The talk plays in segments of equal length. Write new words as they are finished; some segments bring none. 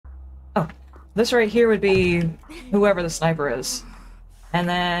This right here would be whoever the sniper is. And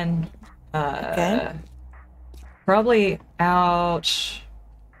then, Okay. probably out,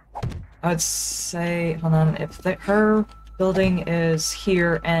 I would say, hold on, if her building is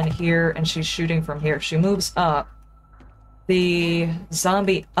here, and she's shooting from here, if she moves up, the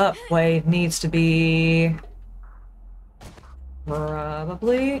zombie up way needs to be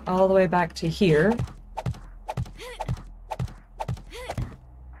probably all the way back to here.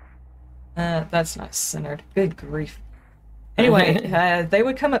 That's not centered. Good grief. Anyway, they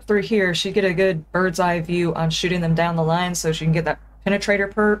would come up through here. She'd get a good bird's eye view on shooting them down the line so she can get that penetrator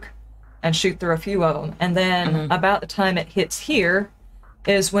perk and shoot through a few of them. And then about the time it hits here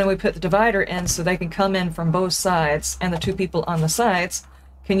is when we put the divider in so they can come in from both sides and the two people on the sides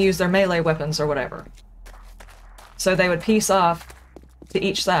can use their melee weapons or whatever. So they would piece off to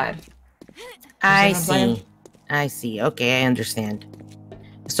each side. I see. I see. Okay, I understand.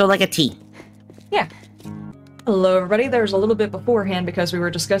 So like a T. Yeah. Hello, everybody. There's a little bit beforehand because we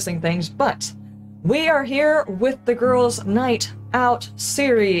were discussing things, but we are here with the Girls' Night Out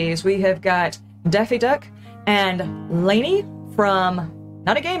series. We have got Daffy Duck and Lainey from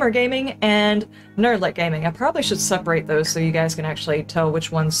Not a Gamer Gaming and Nerdlet Gaming. I probably should separate those so you guys can actually tell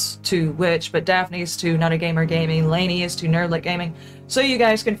which one's to which, but Daphne's to Not a Gamer Gaming, Lainey is to Nerdlet Gaming, so you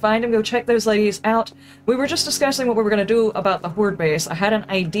guys can find them. Go check those ladies out. We were just discussing what we were going to do about the Horde base. I had an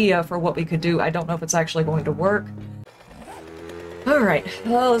idea for what we could do. I don't know if it's actually going to work. Alright,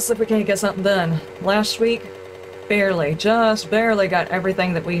 well, let's see if we can't get something done. Last week, barely, just barely got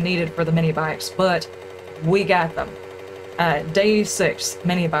everything that we needed for the mini bikes, but we got them. Day 6,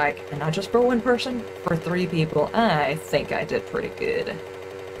 mini bike, and not just for one person, for 3 people. I think I did pretty good.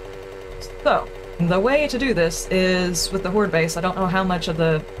 So, the way to do this is with the Horde base. I don't know how much of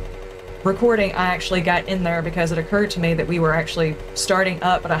the recording I actually got in there because it occurred to me that we were actually starting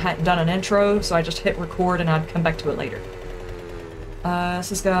up, but I hadn't done an intro, so I just hit record and I'd come back to it later. This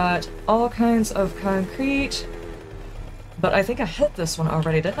has got all kinds of concrete, but I think I hit this one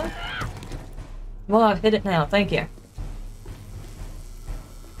already, didn't I? Well, I've hit it now, thank you.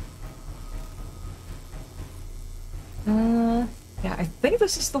 Yeah, I think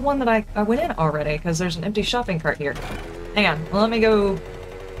this is the one that I went in already, because there's an empty shopping cart here. Hang on, well, let me go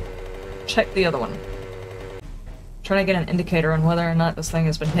check the other one. Trying to get an indicator on whether or not this thing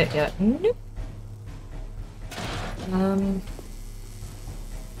has been hit yet. Nope.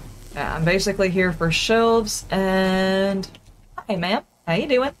 Yeah, I'm basically here for shelves, and... Hi, ma'am. How you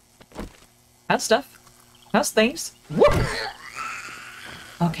doing? How's stuff? How's things? Whoop!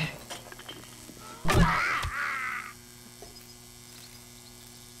 Okay.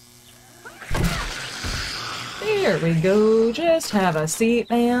 There we go. Just have a seat,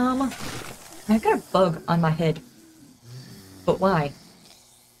 ma'am. I've got a bug on my head. But why?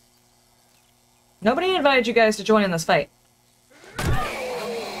 Nobody invited you guys to join in this fight.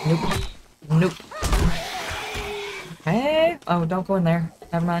 Nope. Nope. Okay. Oh, don't go in there.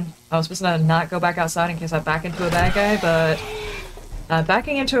 Never mind. I was supposed to not go back outside in case I back into a bad guy, but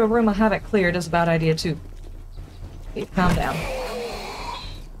backing into a room I haven't cleared is a bad idea too. Okay, calm down.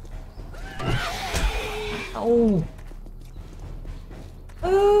 Oh.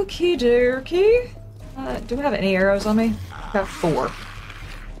 Okie dokie. Do I have any arrows on me? I've got 4.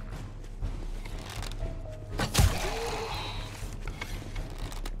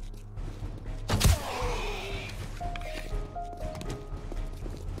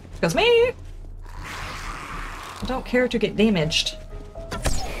 Because me! I don't care to get damaged.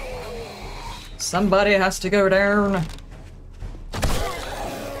 Somebody has to go down.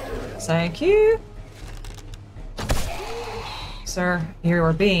 Thank you. Sir, you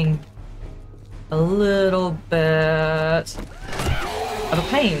are being a little bit of a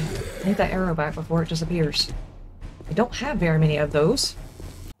pain. I need that arrow back before it disappears. I don't have very many of those.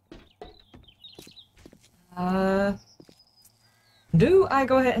 Do I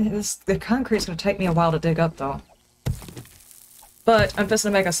go ahead and... the concrete's gonna take me a while to dig up, though. But I'm just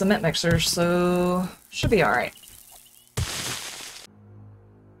gonna make a cement mixer, so... should be alright.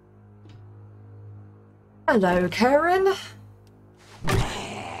 Hello, Karen!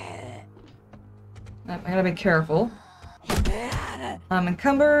 I gotta be careful. I'm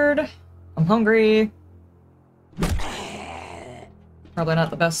encumbered. I'm hungry. Probably not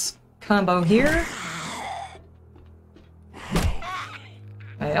the best combo here.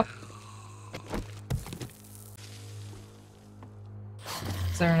 Yep.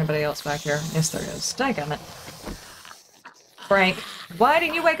 Is there anybody else back here? Yes, there is. Dadgummit. Frank, why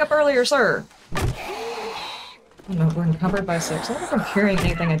didn't you wake up earlier, sir? Oh no, we're encumbered by 6. I wonder if I'm carrying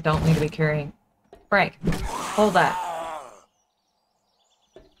anything I don't need to be carrying. Frank, hold that.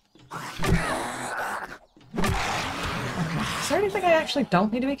 there anything I actually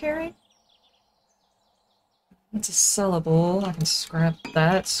don't need to be carrying? It's a sellable. I can scrap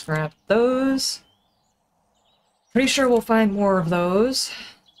that, scrap those. Pretty sure we'll find more of those.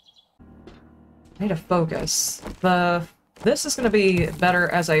 I need to focus. This is going to be better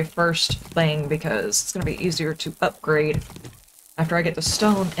as a first thing because it's going to be easier to upgrade. After I get the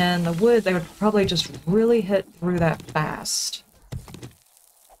stone and the wood, they would probably just really hit through that fast.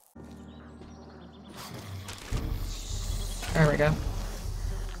 There we go.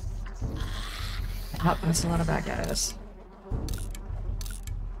 Oh, that's a lot of bad guys.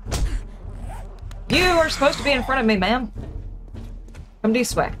 You are supposed to be in front of me, ma'am. Come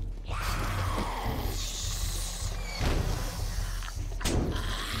this way.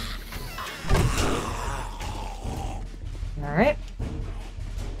 Alright.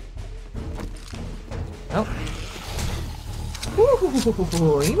 Oh.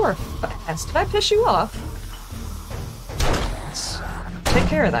 Ooh, you are fast. Did I piss you off? Let's take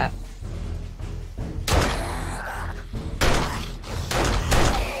care of that.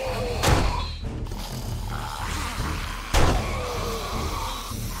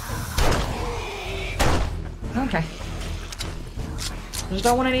 Okay. Just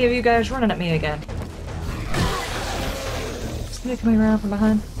don't want any of you guys running at me again. Somebody coming around from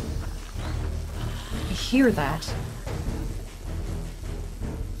behind. I hear that.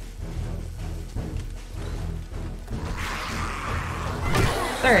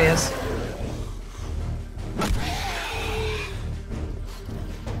 There he is.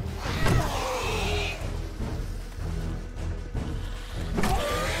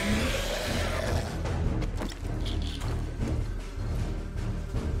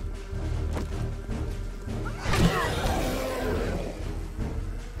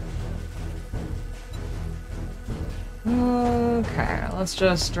 Okay, let's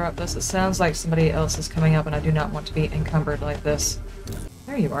just drop this. It sounds like somebody else is coming up and I do not want to be encumbered like this.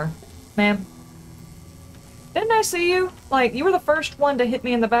 There you are. Ma'am. Didn't I see you? Like, you were the first one to hit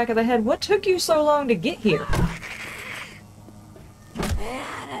me in the back of the head. What took you so long to get here?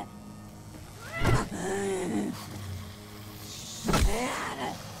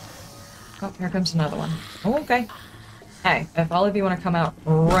 Oh, here comes another one. Oh, okay. Hey, if all of you want to come out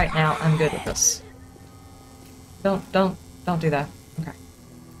right now, I'm good with this. Don't do that. Okay.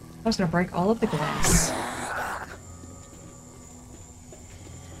 I was gonna break all of the glass.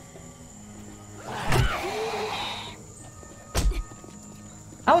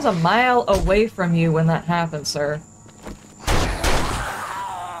 I was a mile away from you when that happened, sir.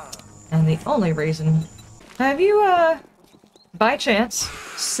 And the only reason... Have you, by chance,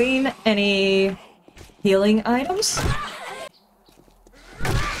 seen any healing items?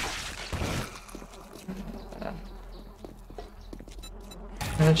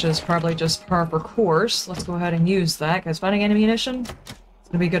 Which is probably just par for course. Let's go ahead and use that, because finding ammunition is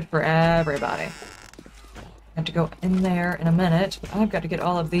going to be good for everybody. I have to go in there in a minute, but I've got to get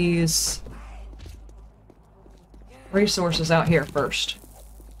all of these resources out here first.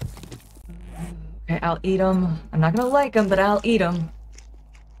 Okay, I'll eat them. I'm not going to like them, but I'll eat them.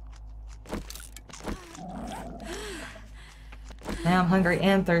 Now I'm hungry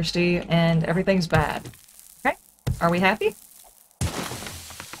and thirsty, and everything's bad. Okay, are we happy?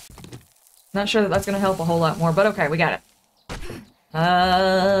 Not sure that that's going to help a whole lot more, but okay, we got it.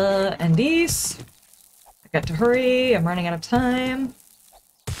 And these... I got to hurry, I'm running out of time.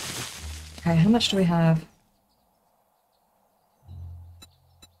 Okay, how much do we have?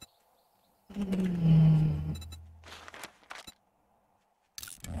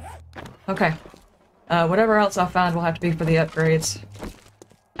 Okay. Whatever else I found will have to be for the upgrades.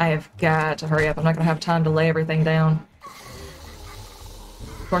 I have got to hurry up, I'm not going to have time to lay everything down.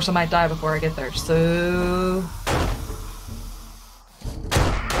 Of course, I might die before I get there, so...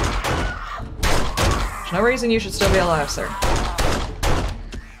 There's no reason you should still be alive, sir.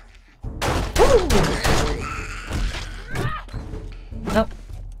 Woo! Nope.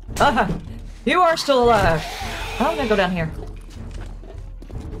 Aha! You are still alive! I'm gonna go down here.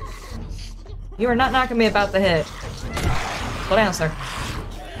 You are not knocking me about the head. Slow down, sir.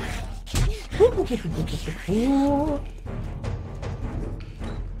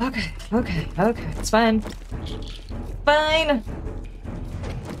 Okay. It's fine. Fine!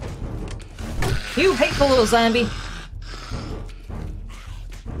 You hateful little zombie!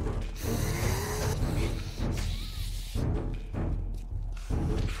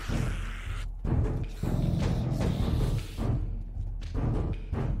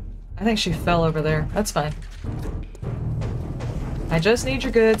 I think she fell over there. That's fine. I just need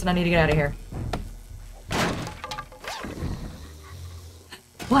your goods and I need to get out of here.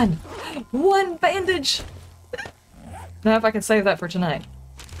 One bandage! Now if I can save that for tonight.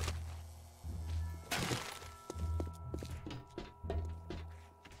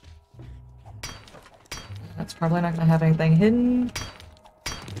 That's probably not gonna have anything hidden.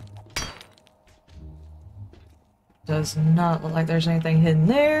 Does not look like there's anything hidden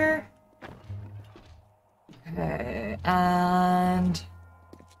there. Okay, and...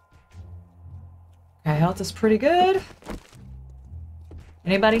 okay, health is pretty good.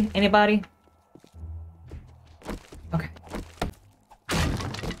 Anybody? Anybody? Okay.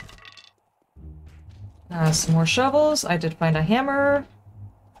 Some more shovels. I did find a hammer.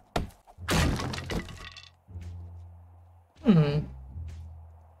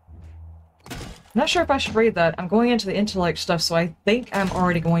 Not sure if I should read that. I'm going into the intellect stuff, so I think I'm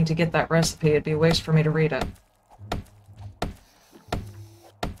already going to get that recipe. It'd be a waste for me to read it.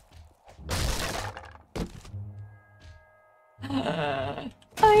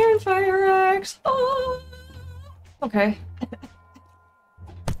 Iron fire axe! Oh! Okay.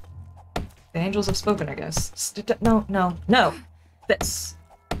 The angels have spoken, I guess. No, no, no! This.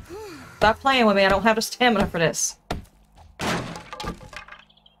 Stop playing with me, I don't have the stamina for this.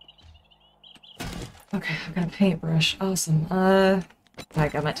 Okay, I've got a paintbrush. Awesome.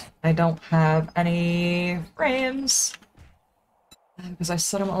 Dadgummit. I don't have any frames. Because I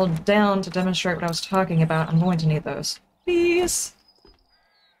set them all down to demonstrate what I was talking about. I'm going to need those. Please.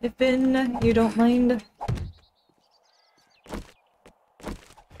 If you don't mind.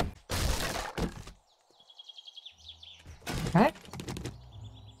 Okay.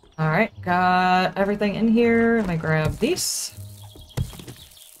 Alright, got everything in here. Let me grab these.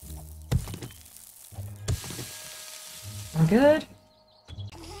 I'm good.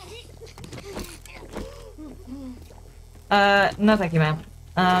 No thank you, ma'am.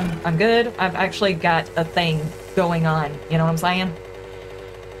 I'm good. I've actually got a thing going on. You know what I'm saying?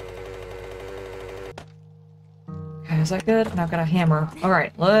 Okay, is that good? And I've got a hammer.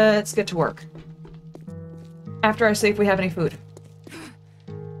 Alright, let's get to work. After I see if we have any food.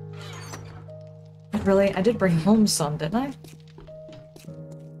 Really? I did bring home some, didn't I?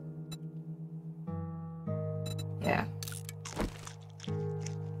 Yeah.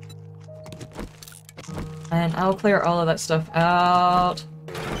 And I'll clear all of that stuff out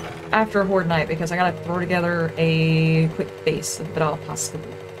after Horde night because I gotta throw together a quick base if at all possible.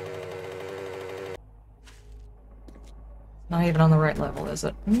 Not even on the right level, is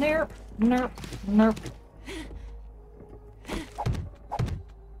it? Nope. Nope. Nope.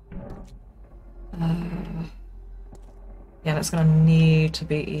 Yeah, that's gonna need to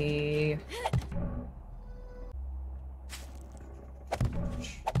be...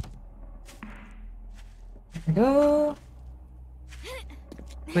 There we go.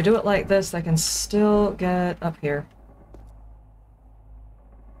 If we do it like this, I can still get up here.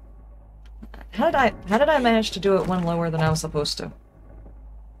 How did I manage to do it one lower than I was supposed to?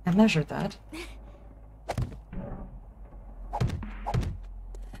 I measured that.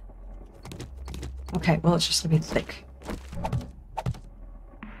 Okay, well it's just gonna be thick.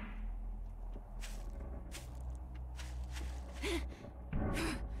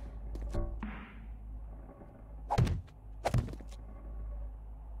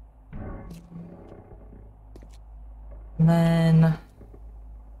 And then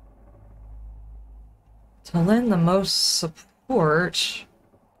to lend the most support.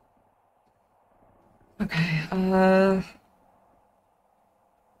 Okay, let's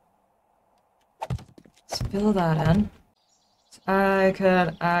fill that in. I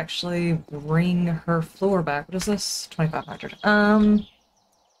could actually bring her floor back. What is this? 2,500.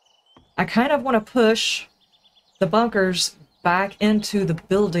 I kind of want to push the bunkers back into the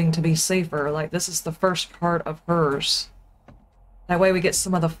building to be safer. Like, this is the first part of hers. That way we get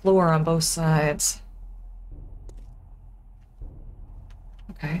some of the floor on both sides.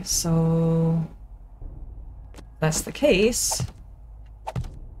 Okay, so... if that's the case...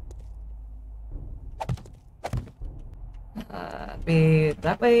 be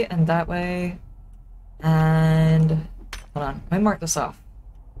that way and that way. And... hold on, let me mark this off.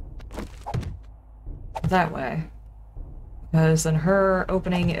 That way. Because then her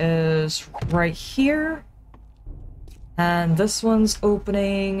opening is right here. And this one's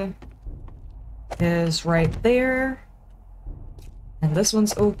opening is right there. And this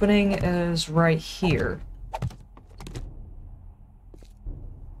one's opening is right here.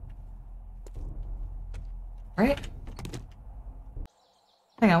 Right?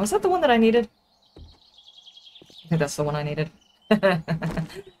 Hang on, was that the one that I needed? I think that's the one I needed.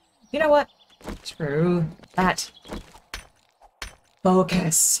 You know what? Screw that.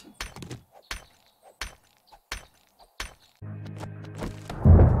 Focus.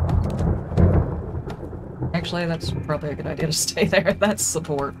 Actually, that's probably a good idea to stay there. That's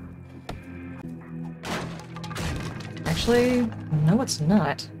support. Actually, no, it's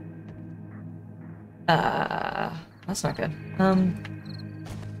not. That's not good.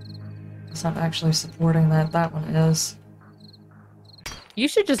 It's not actually supporting that. That one is. You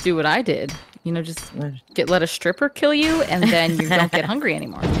should just do what I did. You know, just let a stripper kill you, and then you don't get hungry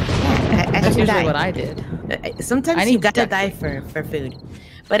anymore. That's usually what I did. Sometimes you gotta die for food,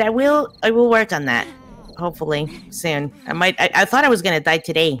 but I will work on that. Hopefully soon. I thought I was gonna die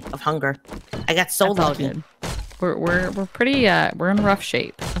today of hunger. I got so lucky. We're pretty we're in rough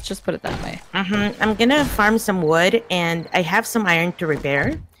shape. Let's just put it that way. I'm gonna farm some wood, and I have some iron to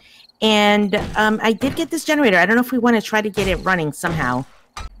repair. And I did get this generator. I don't know if we want to try to get it running somehow.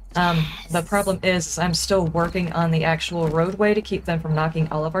 The problem is I'm still working on the actual roadway to keep them from knocking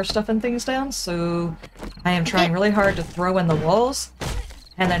all of our stuff and things down, so I am trying really hard to throw in the walls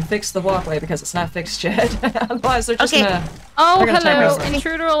and then fix the walkway because it's not fixed yet. Otherwise they're just gonna... Oh, hello!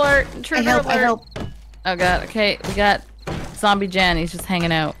 Intruder alert! Intruder alert! I help. Oh god, okay, we got Zombie Jen. He's just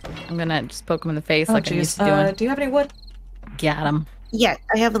hanging out. I'm gonna just poke him in the face like I used to doing. Do you have any wood? Got him. Yeah,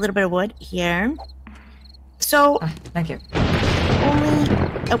 I have a little bit of wood here. So... thank you.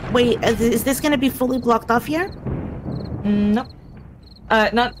 Wait, is this gonna be fully blocked off here? Nope.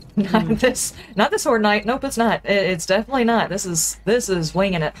 Not this Horde night. Nope, it's not. It's definitely not. This is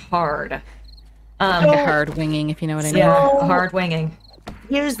winging it hard. Hard winging, if you know what I mean. Yeah, hard winging.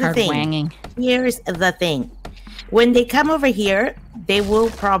 Here's the hard thing. Wanging. Here's the thing. When they come over here, they will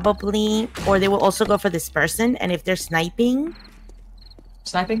probably, or they will also go for this person. And if they're sniping,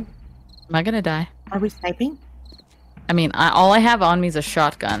 sniping, am I gonna die? Are we sniping? I mean, all I have on me is a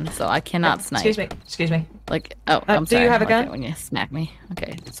shotgun, so I cannot snipe. Excuse me. Like, oh, I'm sorry. Do you have a gun? When you smack me.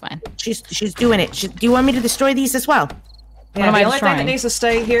 Okay, it's fine. She's doing it. Do you want me to destroy these as well? Yeah, the only thing that needs to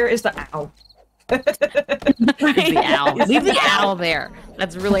stay here is the owl. Leave the owl. Leave the owl there.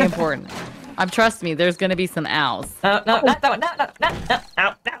 That's really important. Trust me, there's gonna be some owls. No, not that one.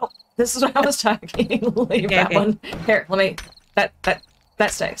 No. This is what I was talking. Leave that one. Here, let me.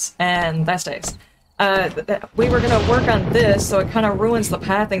 That stays, and that stays. We were gonna work on this, so it kind of ruins the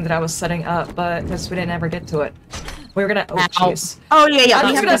pathing that I was setting up, but because we didn't ever get to it. We were gonna. Oh, jeez. Oh yeah.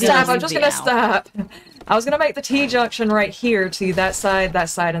 I'm just gonna stop. I was gonna make the T-junction right here to that side,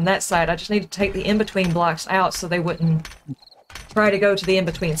 and that side. I just need to take the in-between blocks out so they wouldn't try to go to the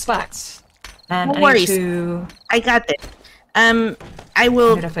in-between spots. And no worries. I got this. I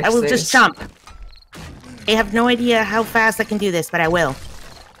will just jump. I have no idea how fast I can do this, but I will.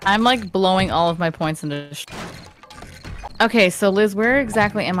 I'm like blowing all of my points into. Okay, so Liz, where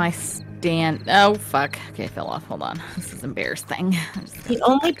exactly am I Oh fuck. Okay, I fell off. Hold on. This is embarrassing. The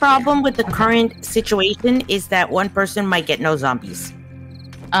only problem with the current situation is that one person might get no zombies.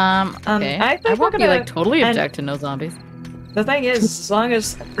 Okay. I won't be like totally object to no zombies. The thing is, as long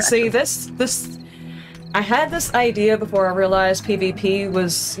as this I had this idea before I realized PvP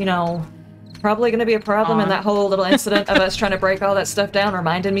was, you know, probably going to be a problem, and that whole little incident of us trying to break all that stuff down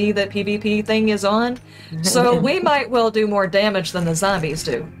reminded me that PvP thing is on. So we might well do more damage than the zombies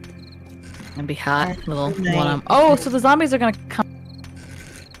do. It'd be hot, little one. Oh, so the zombies are gonna come.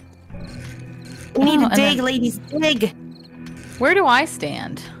 We need to dig, ladies, dig. Where do I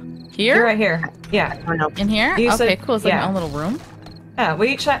stand? Here? You're right here. Yeah. Oh, no. In here? Okay, cool. It's like my own little room. Yeah,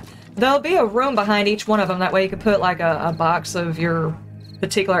 we each have... There'll be a room behind each one of them. That way you can put like a box of your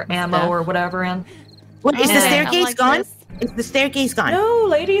particular ammo or whatever in. What, is the staircase gone? Is the staircase gone? No,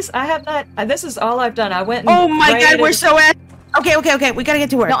 ladies, I have not. This is all I've done. I went and oh my god, we're so at... Okay. We gotta get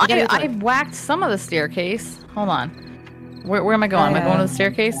to work. No, I whacked some of the staircase. Hold on. Where am I going? Am I going to the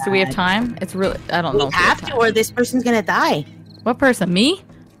staircase? Do we have time? It's really... I don't know. We have to, or this person's gonna die. What person? Me?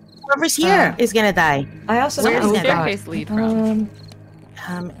 Whoever's here is gonna die. I also where's the staircase lead from?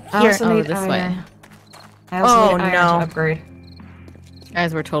 Here. Oh, this way. I also need iron to upgrade.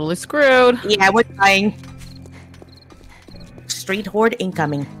 Guys, we're totally screwed. Yeah, we're dying. Street Horde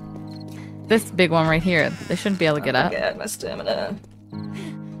incoming. This big one right here. They shouldn't be able to get up. God, my stamina.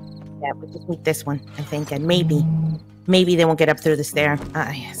 Yeah, we just need this one, I think, and maybe they won't get up through the stair.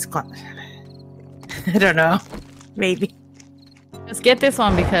 It's gone. I don't know. Maybe. Let's get this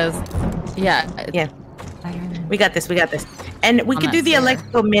one because, yeah. We got this. And we can do the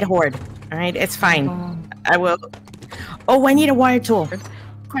electrical mid-horde. All right, it's fine. I will. Oh, I need a wire tool.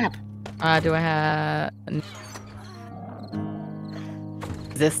 Crap. Do I have...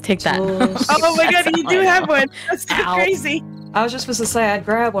 Take that. Oh my god, you do have one. That's so crazy. I was just supposed to say I'd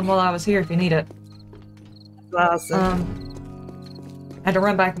grab one while I was here if you need it. Awesome. I had to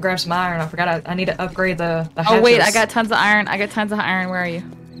run back and grab some iron. I forgot I need to upgrade the hatches. Oh wait, I got tons of iron. Where are you?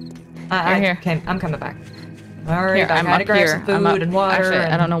 Here. I'm coming back. All right, I I'm gotta up grab here. some food and water. Actually,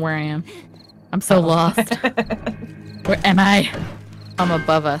 I don't know where I am. I'm so lost. Where am I? I'm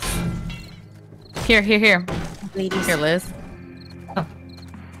above us. Here. Ladies. Here, Liz. Oh.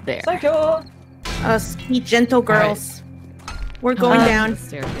 There. Thank you. Sweet, gentle girls. We're going down.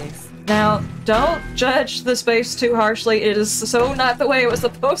 Staircase. Now, don't judge the space too harshly. It is so not the way it was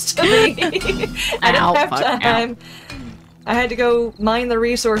supposed to be. I didn't have time. I had to go mine the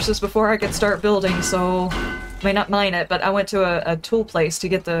resources before I could start building, so... I mean, not mine it, but I went to a tool place to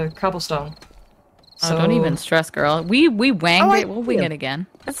get the cobblestone. So... Oh, don't even stress, girl. We wanged it. We'll wing do. it again.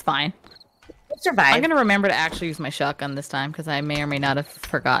 That's fine. We'll survive. I'm gonna remember to actually use my shotgun this time, because I may or may not have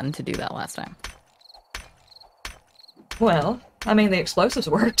forgotten to do that last time. Well, I mean, the explosives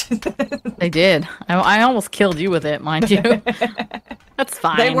worked. They did. I almost killed you with it, mind you. That's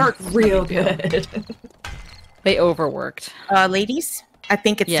fine. They work real good. They overworked. Ladies, I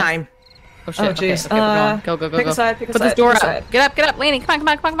think it's time. Oh shit! jeez. Okay, we're going. Go. Pick a side, pick a Put side, this door pick a up. side. Get up, Lainey. Come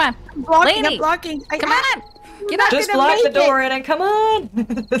on. I'm blocking. Lady! I'm blocking. Come on. Get up. Just block the door in and come on!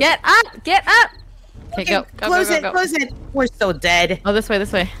 Get up. Okay, go. Close it. We're so dead. Oh, this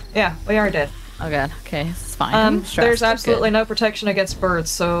way. Yeah, we are dead. Oh god. Okay, this is fine. I'm stressed. There's That's absolutely good. no protection against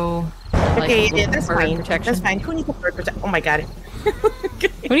birds, so... Okay, Like, that's bird fine. protection. That's fine. Who needs a bird protection? Oh my god.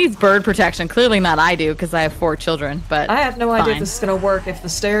 Who needs bird protection? Clearly not I do, because I have 4 children, but I have no idea if fine. this is gonna work. If the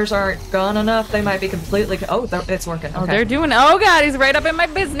stairs aren't gone enough, they might be completely... Oh, it's working. Oh, Okay. they're doing... Oh god, he's right up in my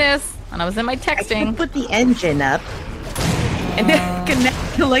business! And I was in my I can texting. put the engine up. And then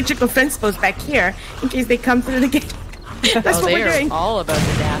connect the electrical fence post back here in case they come through the gate. That's what we're doing. All about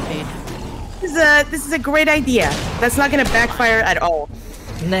the Daffy. This is a great idea. That's not gonna backfire at all.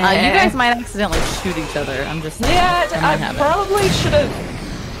 Nah. You guys might accidentally shoot each other. I'm just saying. Yeah, That might I happen. probably should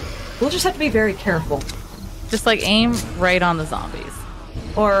have... We'll just have to be very careful. Just like aim right on the zombies.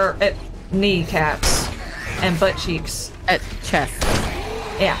 Or at kneecaps and butt cheeks. At chest.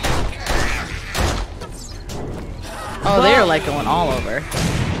 Yeah. Oh, they're like going all over.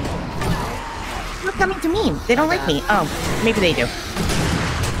 They're not coming to me. They don't like me. Oh, maybe they do.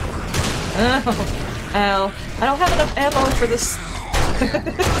 Oh, ow. I don't have enough ammo for this.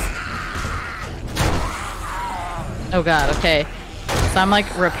 Oh god, okay. So I'm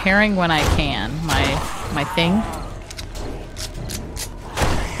like repairing when I can my thing.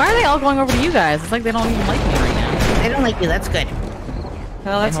 Why are they all going over to you guys? It's like they don't even like me right now. They don't like you. That's good.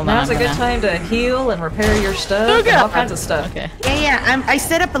 Well, hold on, now's a I'm good gonna- time to heal and repair your stuff Oh, and God. all kinds of stuff. Okay. Yeah. I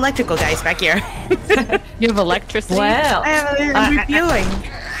set up electrical guys back here. You have electricity? Wow. I'm refueling.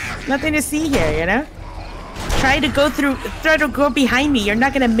 Nothing to see here, you know? Try to go behind me. You're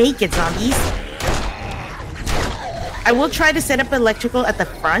not gonna make it, zombies. I will try to set up electrical at the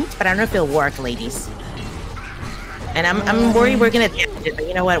front, but I don't know if it'll work, ladies. And I'm worried we're gonna damage it, but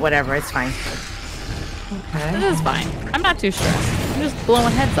you know what? Whatever, it's fine. Okay. This is fine. I'm not too stressed. I'm just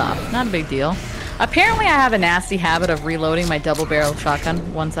blowing heads off. Not a big deal. Apparently I have a nasty habit of reloading my double-barrel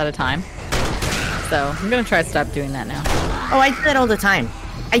shotgun once at a time. So I'm gonna try to stop doing that now. Oh, I do that all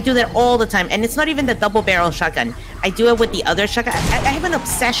the time. And it's not even the double barrel shotgun. I do it with the other shotgun. I have an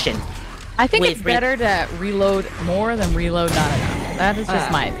obsession. I think with it's better to reload more than reload not enough. That is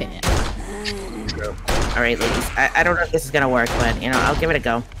just my opinion. All right, ladies. I don't know if this is gonna work, but you know, I'll give it a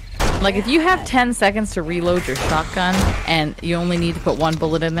go. Like if you have 10 seconds to reload your shotgun and you only need to put 1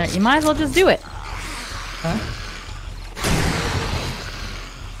 bullet in there, you might as well just do it. Huh?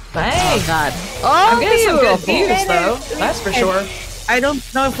 Bang! Oh god. I'm getting some good beautiful. views, though. That's for sure. I don't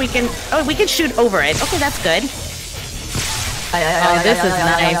know if we can. Oh, we can shoot over it. Okay, that's good. Oh, this is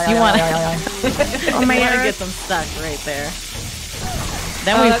nice. You want to Oh my god. get them stuck right there.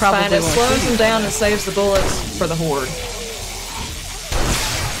 Then Oh, we that's probably fine. It won't slows shoot. them down and saves the bullets for the Horde.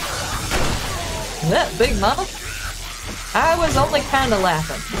 That big mama? I was only kind of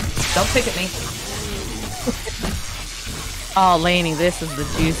laughing. Don't pick at me. Oh, Lainey, this is the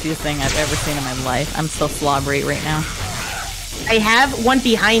juiciest thing I've ever seen in my life. I'm so slobbery right now. I have one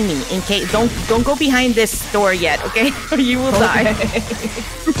behind me. In case, don't go behind this door yet, okay? Or you will die.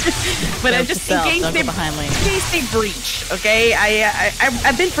 But I just in case Don't they go behind Lainey. in case they breach, okay?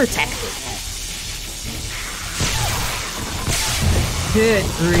 I've been protected. Good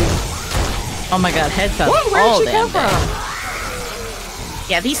grief. Oh my god, headshots Whoa, where all did she damn come day. from?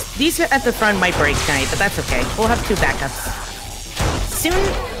 Yeah, these at the front might break tonight, but that's okay. We'll have 2 backups.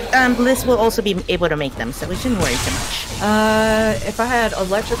 Soon, Bliss will also be able to make them, so we shouldn't worry too much. If I had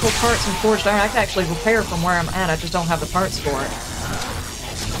electrical parts and forged iron, I could actually repair from where I'm at. I just don't have the parts for it.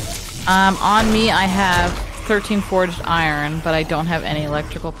 On me, I have 13 forged iron, but I don't have any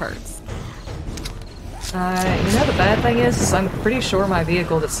electrical parts. You know the bad thing is I'm pretty sure my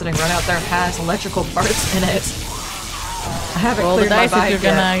vehicle that's sitting right out there has electrical parts in it. I haven't cleared my bike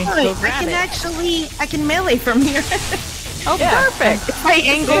yet. I can melee from here. Oh, Yeah. perfect! If I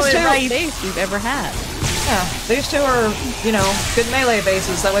angle it right. Base we've ever had. Yeah, these two are, you know, good melee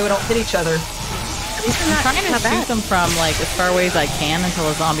bases. That way we don't hit each other. I'm trying to shoot them from like as far away as I can until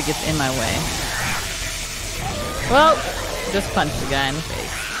a zombie gets in my way. Well, just punched the guy in the face.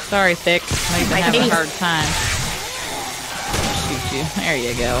 Sorry, Thick. I know you've been having a hard time. Shoot you. There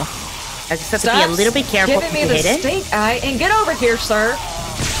you go. I just have to be a little bit careful giving me the stink eye and get over here, sir.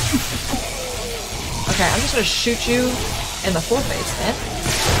 Okay, I'm just gonna shoot you in the foreface, man.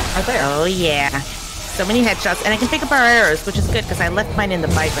 Right there. Oh yeah. So many headshots, and I can pick up our arrows, which is good because I left mine in the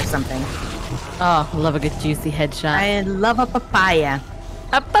bike or something. Oh, I love a good juicy headshot. I love a papaya.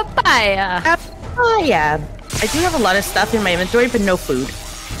 A papaya. A papaya. I do have a lot of stuff in my inventory, but no food.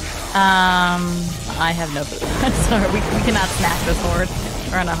 I have no food. Sorry, we cannot snack this Horde.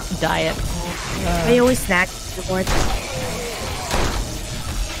 We're on a diet. I always snack the Horde.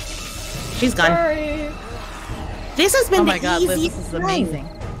 She's gone. Sorry. This has been Oh my god, Liz, easiest this is one. amazing.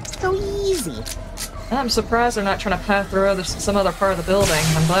 So easy. I'm surprised they're not trying to path through some other part of the building.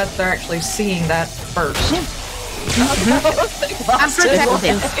 I'm glad they're actually seeing that first. I'm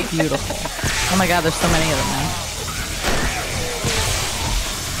protected. It's beautiful. Oh my god, there's so many of them now.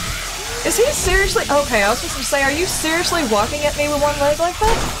 Is he seriously? Okay, I was supposed to say, are you seriously walking at me with one leg like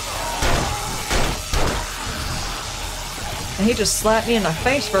that? And he just slapped me in the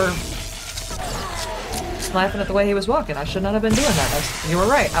face for laughing at the way he was walking. I should not have been doing that. You were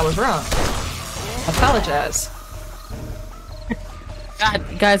right. I was wrong. Apologize. God,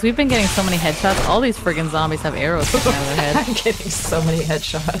 guys, we've been getting so many headshots. All these friggin' zombies have arrows sticking out of their head. I'm getting so many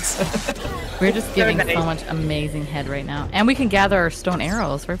headshots. We're just getting so much amazing head right now. And we can gather our stone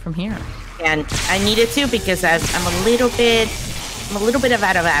arrows right from here. And I needed to because I'm a little bit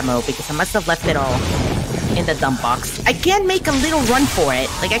out of ammo because I must have left it all in the dump box. I can make a little run for it.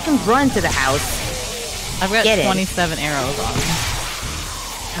 Like I can run to the house. I've got 27 arrows on me.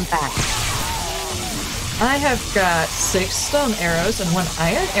 I'm back. I have got 6 stone arrows and 1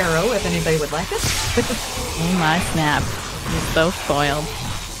 iron arrow, if anybody would like it. Oh my snap. You're so spoiled.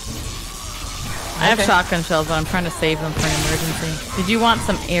 I have shotgun shells, but I'm trying to save them for an emergency. Did you want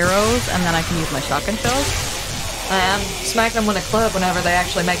some arrows, and then I can use my shotgun shells? Smack them with a club whenever they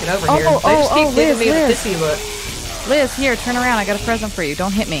actually make it over here. They just keep giving me the pissy look. Liz, here, turn around. I got a present for you.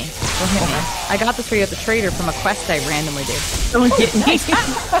 Don't hit me. Don't hit me. I got this for you at the trader from a quest I randomly did. Don't hit me.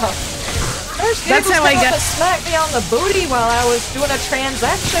 That's how I got smack me on the booty while I was doing a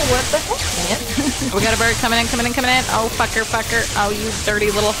transaction. What the heck, man? We got a bird coming in. Oh, fucker. Oh, you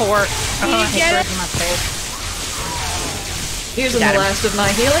dirty little whore. Oh, I hate birds in my face. Using the last of my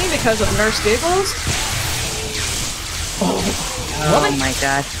healing because of Nurse Giggles. Oh my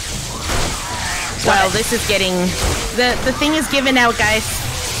god. Well, this is getting... The thing is given out, guys.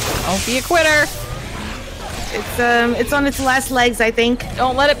 Don't be a quitter. It's on its last legs, I think.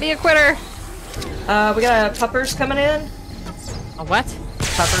 Don't let it be a quitter. We got puppers coming in. A what?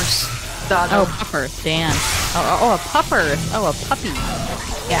 Puppers. Dodger. Oh, puppers. Dan. Oh, a pupper. Oh, a puppy.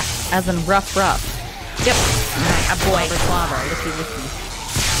 Yeah. As in rough. Yep. A boy. Slobber, licky.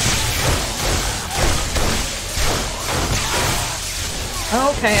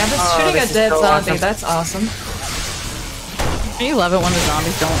 Okay, I'm just shooting a dead zombie. Awesome. That's awesome. You love it when the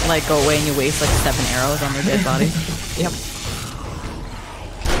zombies don't like go away and you waste like 7 arrows on their dead bodies. Yep.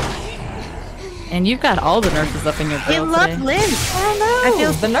 And you've got all the nurses up in your grill today. They love Liz. I know. I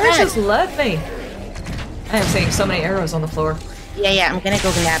feel the nurses love me. I am seeing so many arrows on the floor. Yeah, I'm gonna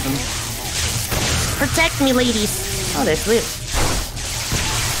go grab them. Protect me, ladies. Oh, there's Liz.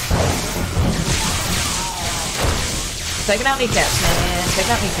 Taking out kneecaps, man.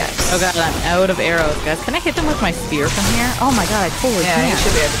 Taking out kneecaps. Oh god, I'm out of arrows, guys. Can I hit them with my spear from here? Oh my god, I totally can. Yeah, you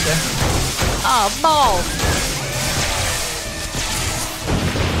should be able to. Oh, balls!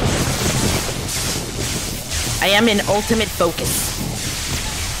 I am in ultimate focus.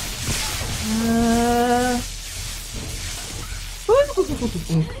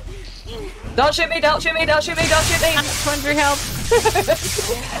 Don't shoot me, don't shoot me, don't shoot me, don't shoot me! I'm 200 health.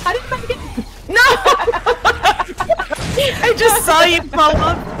 I didn't make it! No! I just saw you fall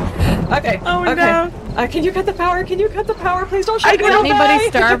up. Okay. Oh okay. no. Can you cut the power? Can you cut the power? Please don't shoot me. Is anybody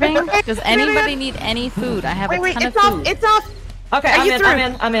starving? Does anybody need any food? I have a ton of food. It's off! Okay,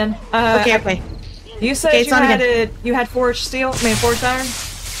 I'm in. Okay. You said you had forged steel? Forged iron?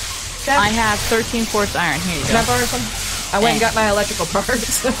 Okay. I have 13 forged iron. Here you go. Can I borrow some? I went and got my electrical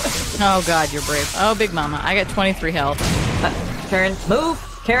parts. Oh god, you're brave. Oh, big mama. I got 23 health. Karen, move!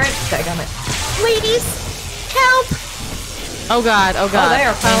 Karen, daggum it. ladies! Help! Oh god, oh god. Oh, they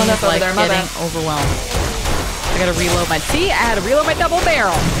are piling up over like there, my getting bad. overwhelmed. I gotta reload my... See, I had to reload my double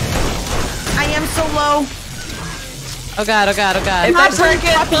barrel. I am so low. Oh god, oh god, oh god. If that's where it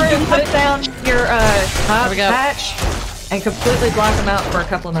gets through, put down your top we go. patch and completely block them out for a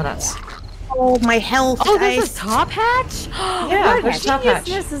couple of minutes. Oh, my health, Oh, guys. this is top hatch? Yeah, What there's top hatch.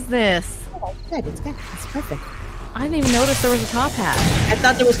 geniusness is this? Oh, good, it's good. It's perfect. I didn't even notice there was a top hatch. I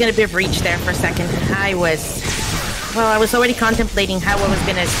thought there was going to be a breach there for a second. I was already contemplating how I was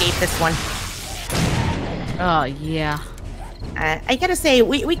going to escape this one. Oh, yeah. I gotta say,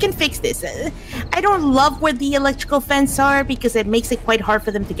 we can fix this. I don't love where the electrical fence are because it makes it quite hard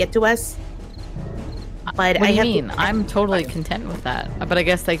for them to get to us. But What do I you have mean? I'm totally content with that. But I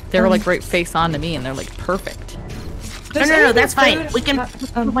guess like they're like right face on to me and they're like perfect. No, that's fine. We can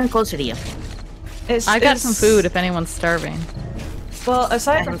put one closer to you. I got some food if anyone's starving. Well,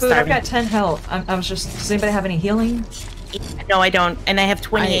 aside from I'm food, starving. I've got 10 health. I was just... Does anybody have any healing? No, I don't. And I have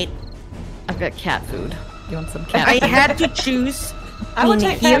 28. I've got cat food. You want some cat I food? had to choose. I would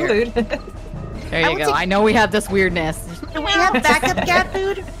take cat here. food. There you would go. take- I know we have this weirdness. Do we have backup cat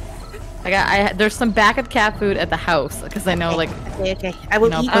food? There's some backup cat food at the house because I know like Okay. I will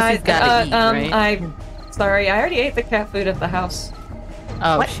eat. Pussy's gotta eat, right? Sorry, I already ate the cat food at the house.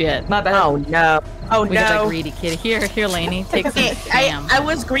 Oh What? shit. My bad. Oh no. Oh We got a no. greedy kitty. Here, Lainey. Take some Okay, ham. I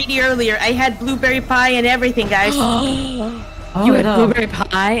was greedy earlier. I had blueberry pie and everything, guys. Oh, You had no. blueberry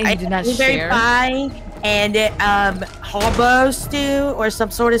pie and I you did had not blueberry share. pie and hobo stew or some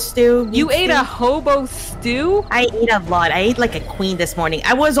sort of stew. You meat ate stew. a hobo stew? I ate a lot. I ate like a queen this morning.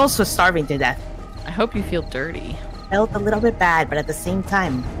 I was also starving to death. I hope you feel dirty. Felt a little bit bad, but at the same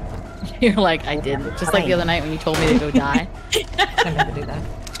time, You're like, I didn't. Just like the other night when you told me to go die. I never do that.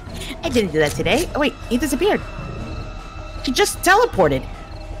 I didn't do that today. Oh wait, he disappeared. She just teleported.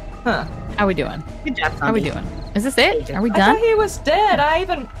 Huh. How we doing? Good job, How we zombie. doing? Is this it? Are we I done? thought he was dead. I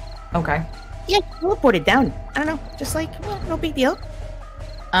even... Okay. Yeah, teleported down. I don't know, just like no big deal.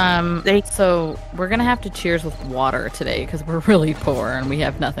 So we're gonna have to cheers with water today because we're really poor and we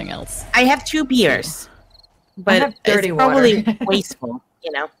have nothing else. I have 2 beers, but have dirty it's probably water. wasteful.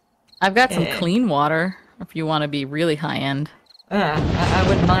 You know. I've got some Yeah. clean water if you want to be really high end. I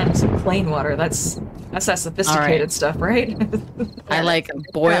wouldn't mind some plain water. That's that sophisticated stuff, right? I Yeah, like that sounds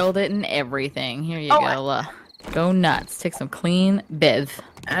good. boiled it and everything. Here you Oh, go. Go nuts. Take some clean bev.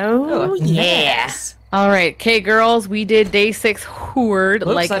 Oh yeah. Nice. All right, okay, girls. We did day 6 Horde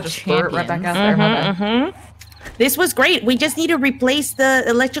Oops, like I just blurred right back out champions. there. My bad. This was great. We just need to replace the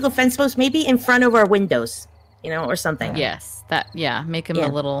electrical fence post maybe in front of our windows, or something. Yes, make him Yeah. a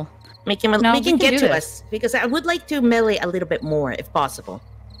little. Make him No, make we him can get do to this. us because I would like to melee a little bit more if possible.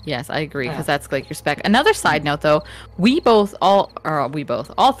 Yes, I agree because that's like your spec. Another side note, though,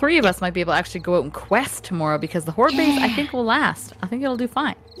 all 3 of us might be able to actually go out and quest tomorrow because the Horde base I think will last. I think it'll do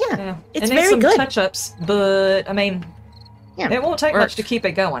fine. Yeah, Yeah. it's it needs very some good. touch-ups, but I mean, Yeah. it won't take Or- much to keep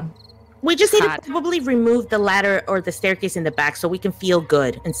it going. We just need Hot. to probably remove the ladder or the staircase in the back so we can feel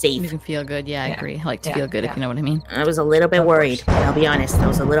good and You safe. can feel good. Yeah, I Yeah. agree. I like to Yeah, feel good yeah. if you know what I mean. I was a little bit Of worried. I'll be honest. I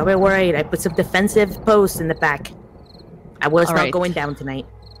was a little bit worried. I put some defensive posts in the back. I was All not right. going down tonight.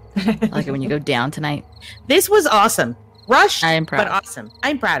 I like it when you go down tonight. This was awesome. Rushed, I am proud. but awesome.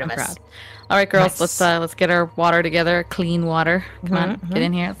 I'm proud of I'm us. proud. All right, girls, Nice. let's get our water together. Clean water. Come on, Mhm, get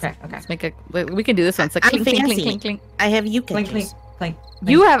in here. Let's, Okay, okay. let's make a. We can do this one. It's like I'm clink, clink, clink, fancy. clink, clink. I have you Clink, clink, clink. clink.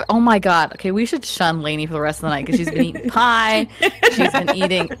 You have. Oh my God. Okay, we should shun Lainey for the rest of the night because she's been eating pie. She's been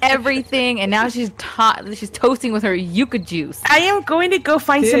eating everything, and now she's toasting with her yucca juice. I am going to go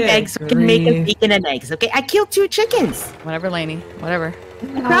find some Good eggs so I can make a grief. bacon and eggs. Okay, I killed 2 chickens. Whatever, Lainey. Whatever.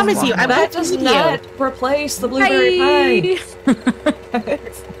 I promise you, I that won't does feed not replace the blueberry pie.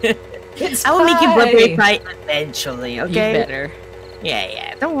 It's I will make you pie. blueberry pie eventually. You Okay. better.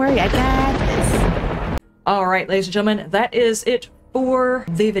 Yeah. Don't worry, I got this. All right, ladies and gentlemen, that is it for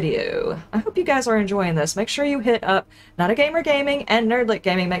the video. I hope you guys are enjoying this. Make sure you hit up Not a Gamer Gaming and Nerdlit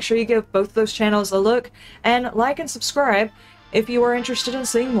Gaming. Make sure you give both those channels a look and like and subscribe if you are interested in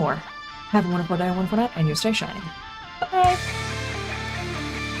seeing more. Have a wonderful day, wonderful night, and you stay shining. Bye.